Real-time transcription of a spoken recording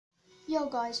Yo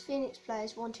guys, Phoenix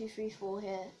Plays 1234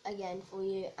 here again for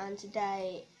you, and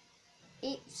today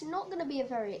it's not going to be a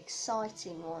very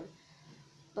exciting one,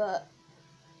 but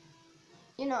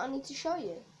I need to show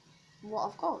you what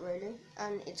I've got really,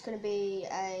 and it's going to be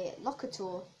a locker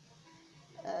tour.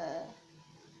 Yeah,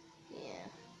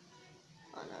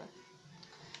 I know,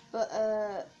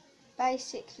 but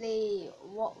basically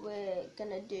what we're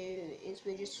going to do is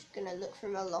we're just going to look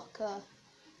through my locker,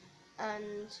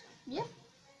 and yeah,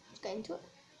 let's get into it.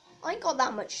 I ain't got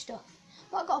that much stuff,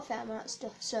 but I got a fair amount of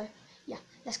stuff, so yeah,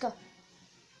 let's go.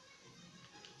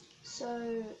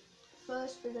 So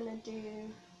first we're gonna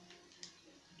do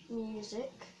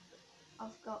music.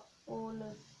 I've got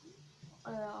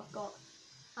I've got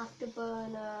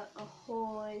Afterburner,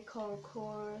 Ahoy, Coral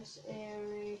Chorus,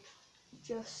 Eerie,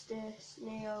 Justice,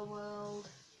 Neo World,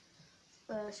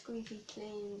 Squeaky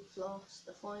Clean, Floss,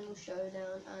 The Final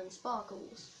Showdown, and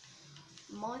Sparkles.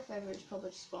 My favourite is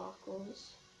probably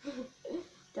Sparkles.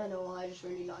 Don't know why, I just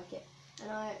really like it.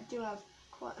 And I do have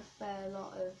quite a fair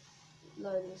lot of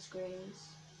loading screens.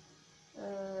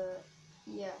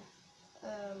 Yeah.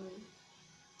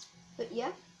 But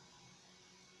yeah.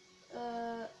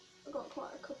 I've got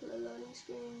quite a couple of loading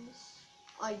screens.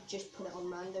 I just put it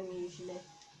on random usually. I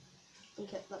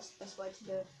think that's the best way to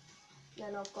do it.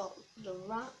 Then I've got the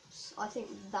wraps. I think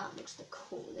that looks the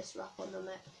coolest wrap on the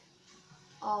mech.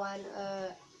 Oh, and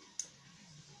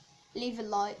leave a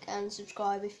like and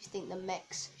subscribe if you think the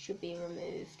mechs should be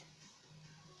removed.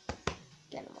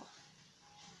 Get them off.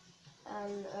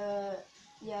 And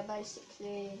yeah,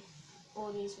 basically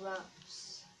all these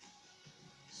wraps.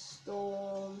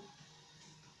 Storm.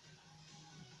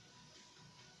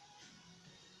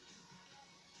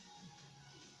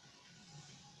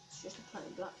 It's just a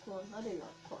plain black one. I do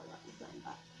quite like the plain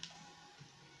black.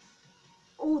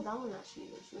 Oh, that one actually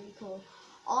looks really cool.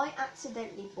 I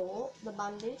accidentally bought the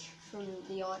bandage from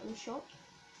the item shop.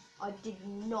 I did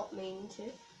not mean to.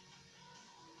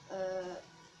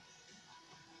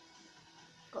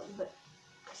 Got the book.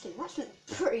 Actually, that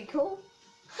looks pretty cool.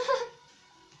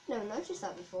 Never noticed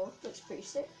that before. Looks pretty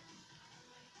sick.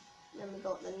 Then we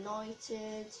got the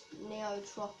Knighted,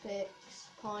 Neotropics,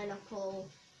 Pineapple,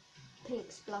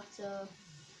 Pink Splatter,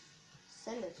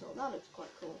 Senator. That looks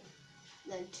quite cool.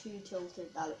 Then Two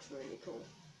Tilted. That looks really cool.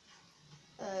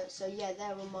 So yeah,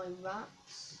 there are my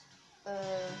wraps.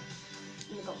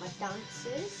 And we got my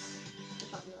dances. In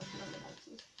fact, no, not my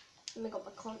dances. Then we got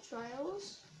my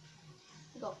contrails.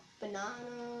 We got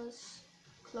bananas,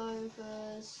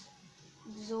 clovers,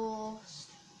 exhaust,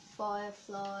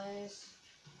 fireflies,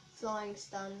 flying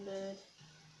standard,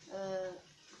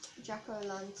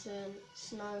 jack-o'-lantern,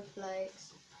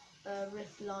 snowflakes,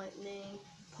 rift lightning,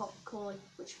 popcorn,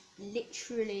 which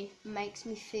literally makes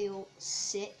me feel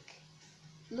sick.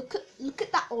 Look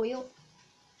at that oil.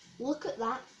 Look at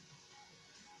that.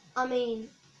 I mean,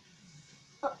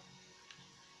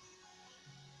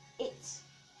 it's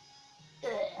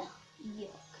yuck.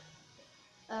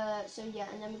 So yeah,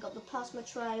 and then we got the Plasma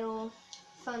Trail,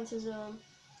 Phantasm,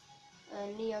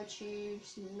 Neo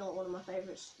Tubes, not one of my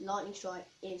favourites. Lightning Strike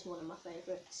is one of my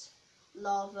favourites.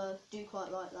 Lava, do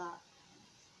quite like that.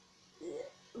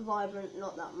 Vibrant,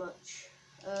 not that much.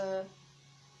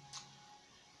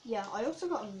 Yeah, I also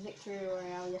got a Victory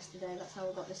Royale yesterday. That's how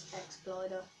I got this X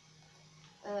Glider.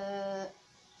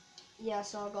 Yeah,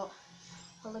 so I got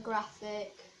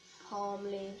Holographic,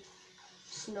 Palmly,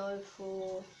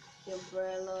 Snowfall, the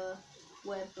Umbrella,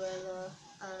 Webrella,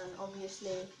 and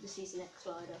obviously the Season X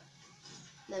Glider.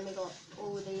 Then we got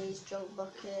all these Junk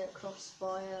Bucket,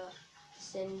 Crossfire,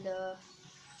 Cinder,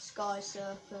 Sky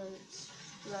Serpent,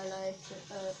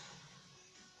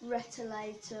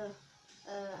 Retilator,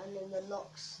 and then the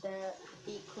Lockstep,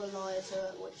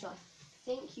 Equalizer, which I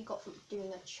think you got from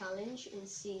doing a challenge in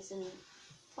Season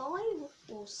 5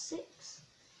 or 6,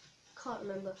 can't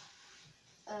remember.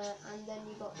 And then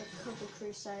you got the Cover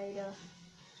Crusader,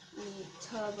 the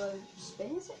Turbo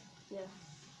Spin, is it? Yeah.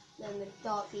 Then the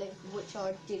Dark Link, which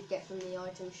I did get from the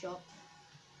item shop.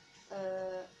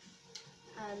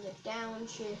 And the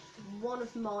Downshift, one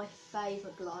of my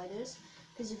favourite gliders,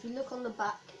 because if you look on the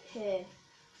back here,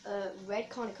 red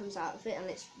kind of comes out of it, and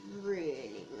it's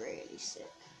really, really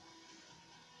sick.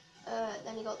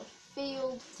 Then you got the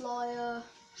Field Flyer,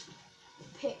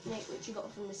 the Picnic, which you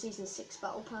got from the Season 6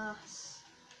 Battle Pass,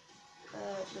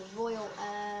 the Royal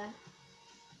Air,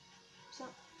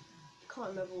 can't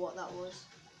remember what that was,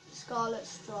 Scarlet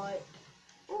Strike.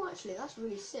 Oh, actually, that's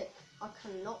really sick. I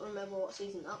cannot remember what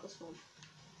season that was from.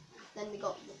 Then we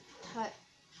got the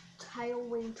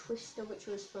Tailwind Twister, which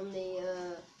was from the,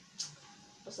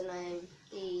 what's the name?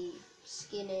 The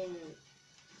Skin in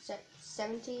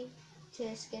 70.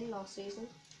 tier skin last season.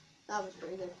 That was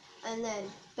pretty good. And then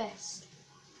best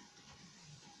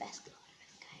glider in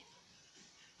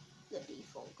the game. The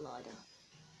default glider.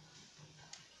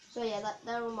 So yeah,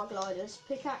 they're all my gliders.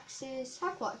 Pickaxes,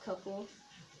 have quite a couple.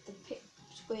 The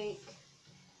Pipsqueak.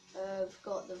 We've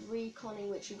got the Reconning,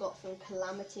 which we got from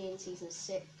Calamity in Season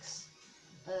 6.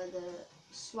 The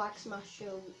Swag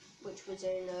Smasher, which was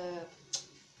in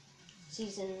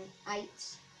Season 8.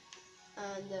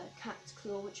 And the Cat's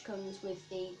Claw, which comes with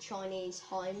the Chinese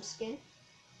Heim skin,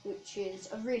 which is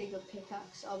a really good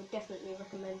pickaxe. I would definitely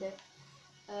recommend it.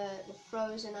 The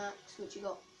Frozen Axe, which you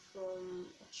got from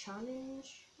a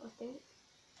challenge, I think.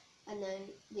 And then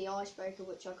the Icebreaker,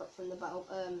 which I got from the battle,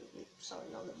 sorry,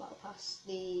 not the battle pass,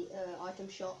 the item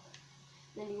shop.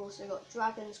 Then you also got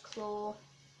Dragon's Claw,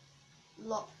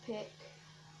 Lockpick,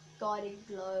 Guiding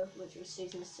Glow, which was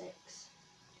Season 6,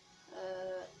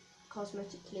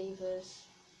 Cosmetic Cleavers,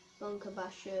 Bunker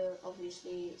Basher,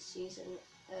 obviously Season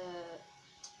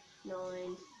 9.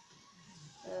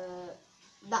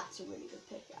 That's a really good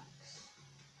pickaxe.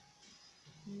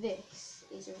 This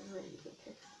is a really good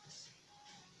pickaxe.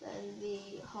 Then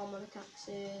the Harmonic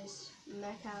Axes,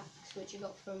 Mech Axe, which you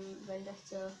got from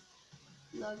Vendetta,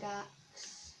 Lug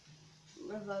Axe,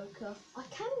 Revoker.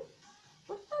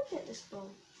 Where did I get this from?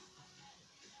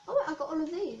 Oh wait, I got all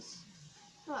of these.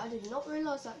 Right, I did not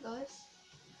realise that, guys.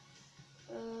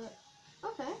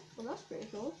 Okay, well that's pretty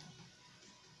cool.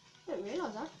 Didn't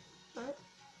realise that. Right.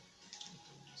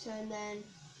 So and then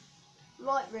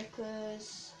Light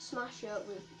Rippers, Smash Up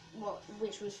with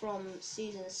which was from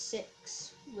Season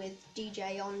 6 with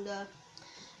DJ Yonder.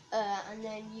 And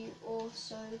then you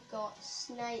also got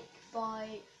Snake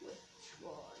Bite, which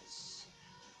was...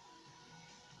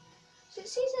 Is it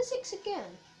Season 6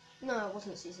 again? No, it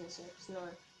wasn't Season 6, no.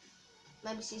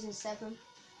 Maybe Season 7.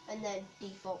 And then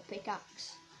Default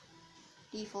Pickaxe.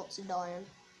 Defaults are dying.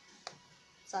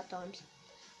 Sad times.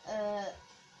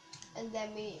 And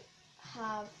then we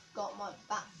have got my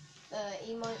back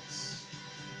emotes.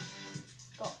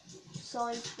 Got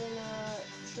Sign Spinner,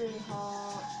 True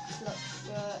Heart,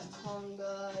 Clutch,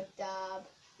 Conga,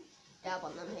 Dab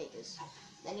on them haters.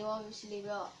 Then you obviously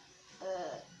got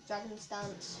Dragon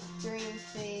Stance, Dream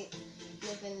Feet,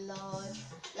 Living Large,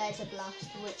 Laser Blast,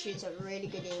 which is a really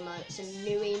good emote. It's a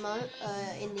new emote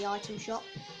in the item shop.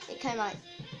 It came out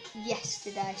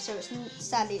yesterday, so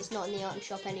sadly it's not in the item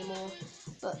shop anymore.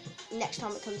 But next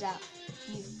time it comes out,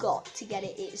 you've got to get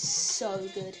it. It is so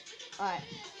good. Alright,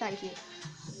 thank you.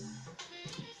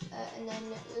 And then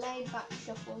Laid Back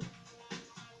Shuffle.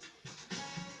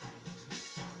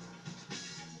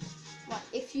 Right,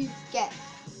 if you get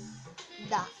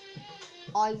that,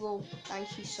 I will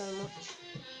thank you so much.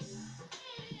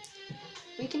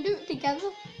 We can do it together.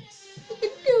 We can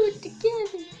do it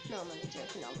together. No, I'm only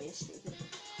joking. I'll be stupid.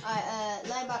 Alright,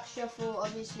 Laid Back Shuffle.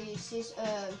 Obviously,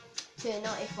 to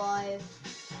 95.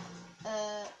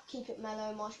 Keep It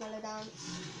Mellow, Marshmallow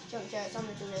Dance, Jump Jets. I'm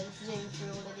just gonna zoom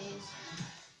through all of these.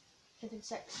 Flippin'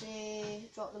 Sexy,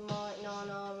 Drop the Mic,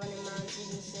 Nana, Running Man,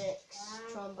 Season 6,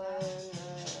 Trombone,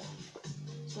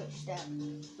 Switch Step.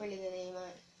 Really good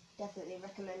emote. Definitely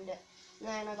recommend it. And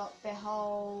then I got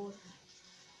Behold,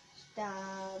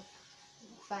 Stab,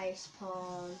 Face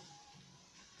Palm,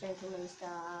 Gentleman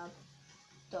Stab,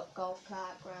 Golf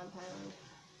Clap, Ground Pound,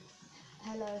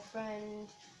 Hello Friend,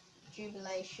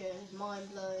 Jubilation, Mind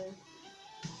Blown,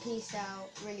 Peace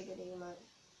Out, really good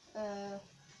emote.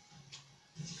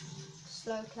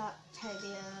 Slow Clap,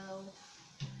 Teddy L,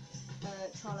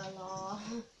 Tralala,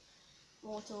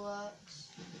 Waterworks,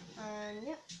 and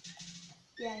yeah,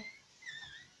 yay.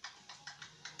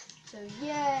 So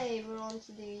yay, we're on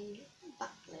to the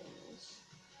backlings.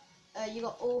 You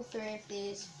got all 3 of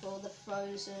these for the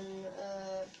Frozen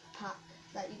pack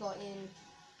that you got in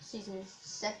Season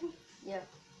 7, yeah.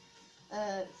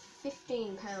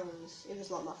 £15. It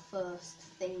was like my first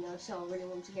thing though, so I really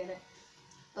wanted to get it.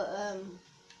 But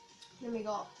then we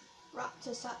got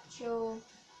Raptor Satchel,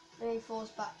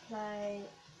 Force Backplate,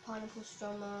 Pineapple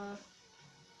Strummer.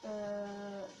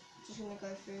 Just gonna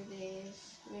go through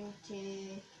these.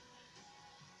 Minty.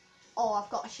 Oh, I've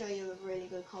got to show you a really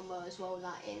good combo as well.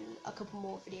 That in a couple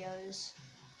more videos.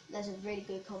 There's a really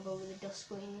good combo with the Dust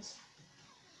Queens.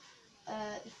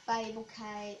 Fable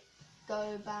Kate,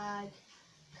 Go Bag,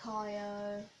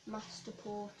 Kaio, Master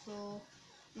Portal,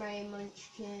 Mary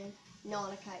Munchkin,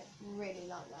 Nana Kate, really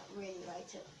like that, really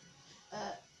rate it.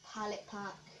 Palette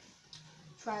Pack,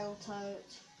 Trail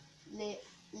Tote,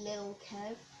 Lil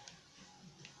Kev.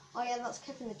 Oh yeah, that's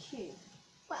Kev in the Cube.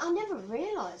 Wait, I never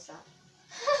realised that.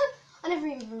 I never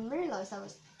even realised that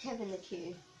was Kev in the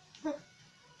Cube.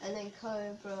 And then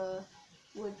Cobra,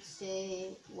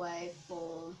 Woodsy,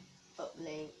 Waveform,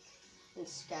 Uplink, and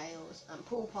Scales, and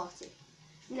Pool Party.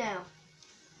 Now,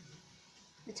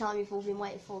 the time you've all been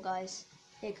waiting for, guys.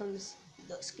 Here comes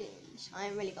the skins. I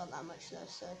ain't really got that much though,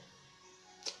 so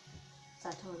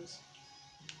sad times.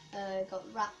 Got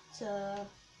Raptor,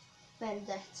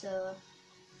 Vendetta,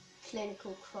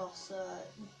 Clinical Crosser.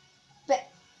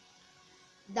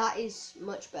 That is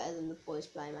much better than the Boys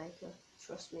Playmaker.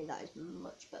 Trust me, that is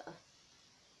much better.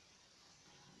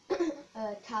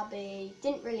 Cabby,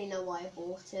 didn't really know why I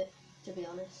bought it, to be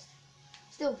honest.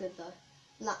 Still good though.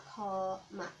 Blackheart,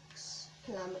 Max,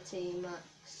 Calamity,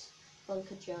 Max,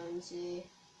 Bunker Jonesy,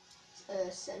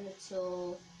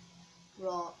 Senator,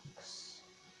 Rocks,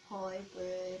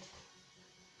 Hybrid,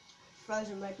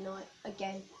 Frozen Red Knight,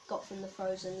 again, got from the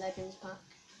Frozen Legends pack.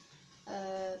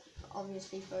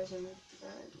 Obviously Frozen,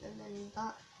 and then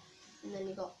that, and then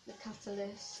you got the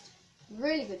Catalyst.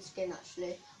 Really good skin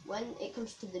actually. When it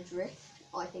comes to the drift,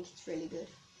 I think it's really good.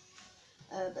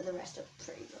 But the rest are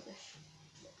pretty rubbish.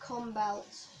 Combat,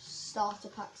 Starter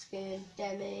Pack skin,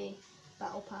 Demi,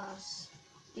 Battle Pass,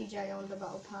 DJ Yonder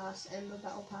Battle Pass, Ember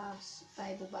Battle Pass,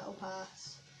 Fable Battle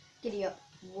Pass, Giddy Up,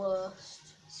 worst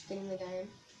skin in the game.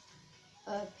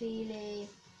 Peely,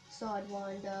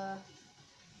 Sidewinder,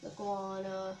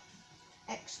 Iguana,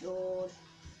 X-Lord,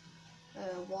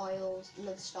 Wild,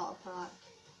 another Starter Pack,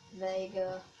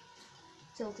 Vega,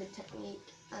 Tilted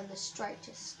Technique, and the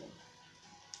Straightest skin.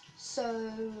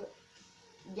 So,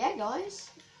 yeah guys,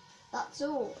 that's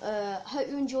all. Hope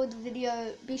you enjoyed the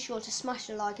video. Be sure to smash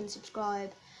the like and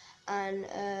subscribe, and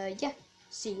yeah,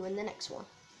 see you in the next one.